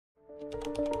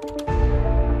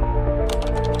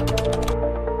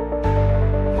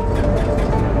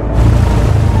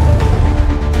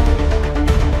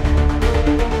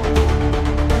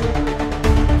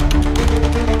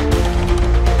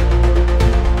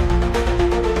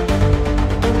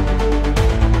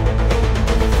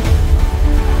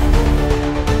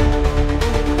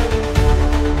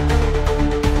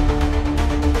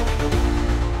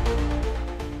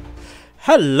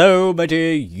Hello my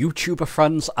dear YouTuber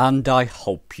friends, and I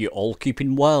hope you're all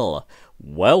keeping well.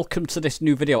 Welcome to this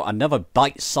new video, another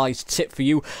bite-sized tip for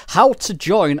you, how to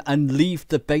join and leave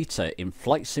the beta in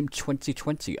Flight Sim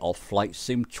 2020 or Flight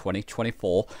Sim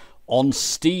 2024 on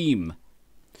Steam.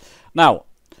 Now,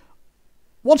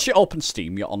 once you open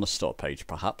Steam, you're on the store page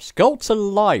perhaps, go to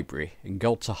Library and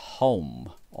go to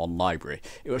Home on Library.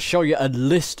 It will show you a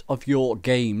list of your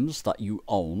games that you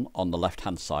own on the left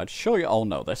hand side. Sure, you all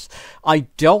know this. I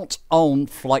don't own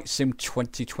Flight Sim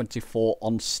 2024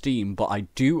 on Steam, but I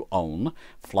do own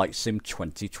Flight Sim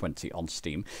 2020 on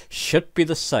Steam. Should be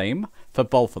the same for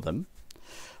both of them.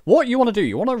 What you want to do,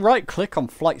 you want to right click on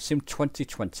Flight Sim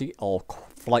 2020 or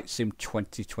Flight Sim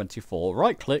 2024,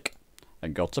 right click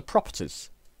and go to Properties.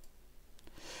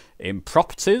 In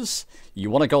Properties, you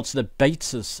want to go to the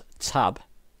Betas tab.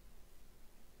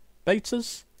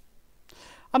 Betas,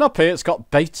 and up here it's got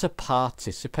beta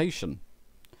participation.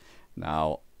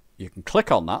 Now you can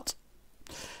click on that.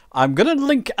 I'm going to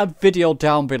link a video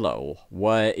down below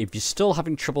where if you're still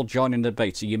having trouble joining the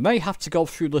beta, you may have to go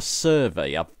through the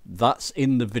survey. That's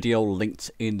in the video linked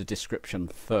in the description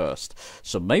first,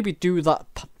 so maybe do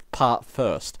that part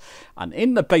first. And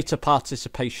in the beta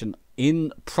participation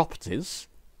in Properties,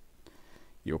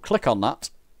 you'll click on that,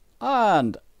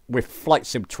 and with Flight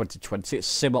Sim 2020, it's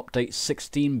Sim Update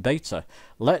 16 Beta.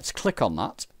 Let's click on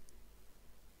that.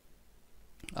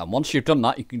 And once you've done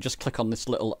that, you can just click on this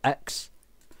little X.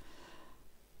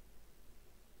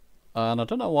 And I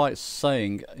don't know why it's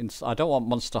saying, I don't want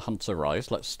Monster Hunter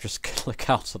Rise. Let's just click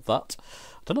out of that.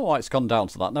 I don't know why it's gone down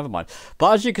to that, never mind.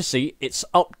 But as you can see, it's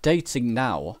updating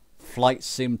now Flight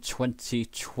Sim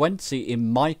 2020,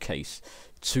 in my case,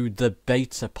 to the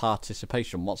beta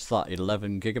participation. What's that,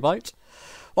 11 GB?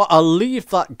 Well, I'll leave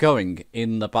that going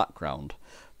in the background,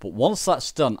 but once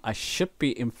that's done, I should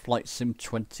be in Flight Sim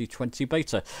 2020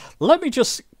 Beta. Let me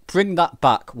just bring that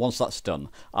back once that's done.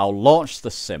 I'll launch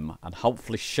the sim and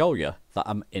hopefully show you that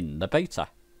I'm in the beta.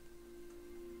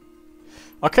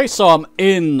 Okay, so I'm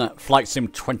in Flight Sim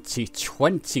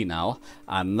 2020 now,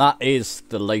 and that is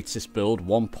the latest build,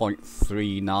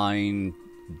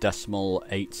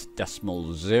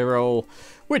 1.39.8.0,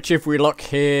 which if we look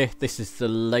here, this is the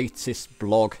latest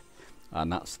blog,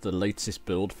 and that's the latest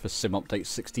build for Sim Update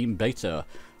 16 Beta,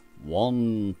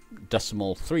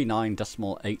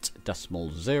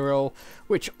 1.39.8.0,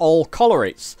 which all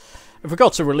colorates. If we go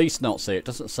to release notes here, it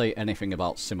doesn't say anything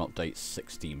about Sim Update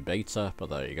 16 Beta, but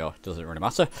there you go, it doesn't really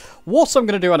matter. What I'm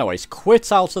going to do anyway is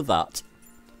quit out of that.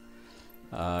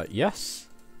 Yes.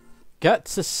 Get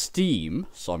to Steam,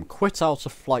 so I'm quit out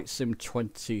of Flight Sim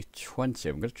 2020.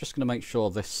 I'm just going to make sure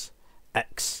this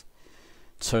X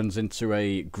turns into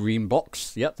a green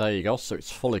box. Yep, there you go, so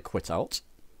it's fully quit out.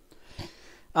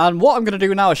 And what I'm going to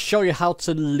do now is show you how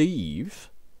to leave.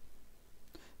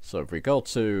 So if we go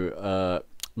to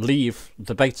leave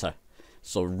the beta,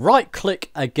 so right click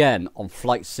again on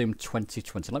Flight Sim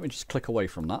 2020. Let me just click away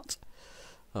from that.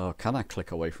 Oh, can I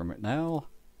click away from it now?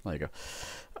 There you go.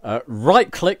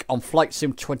 Right click on Flight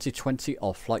Sim 2020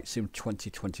 or Flight Sim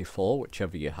 2024,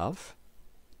 whichever you have.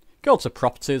 Go to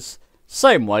Properties.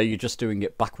 Same way, you're just doing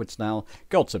it backwards now.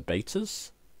 Go to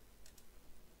Betas.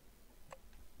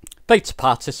 Beta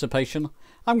Participation.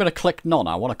 I'm going to click None.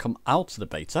 I want to come out of the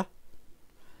beta.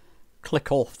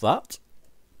 Click off that.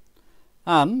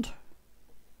 And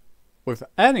with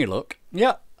any luck,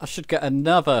 yeah, I should get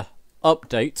another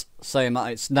update saying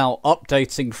that it's now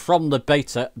updating from the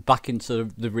beta back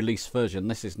into the release version.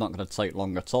 This is not going to take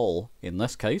long at all in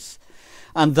this case.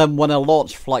 And then when I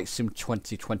launch Flight Sim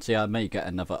 2020, I may get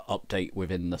another update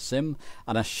within the sim,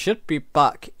 and I should be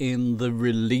back in the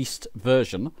released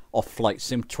version of Flight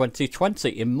Sim 2020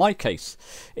 in my case.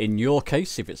 In your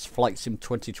case, if it's Flight Sim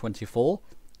 2024,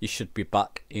 you should be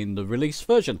back in the release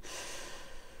version.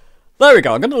 There we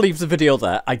go, I'm going to leave the video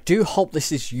there. I do hope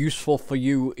this is useful for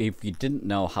you if you didn't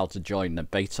know how to join the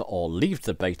beta or leave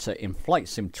the beta in Flight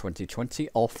Sim 2020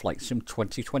 or Flight Sim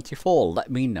 2024.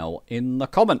 Let me know in the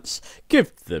comments.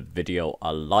 Give the video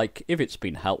a like if it's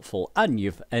been helpful and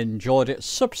you've enjoyed it.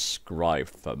 Subscribe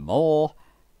for more,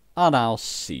 and I'll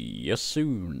see you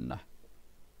soon.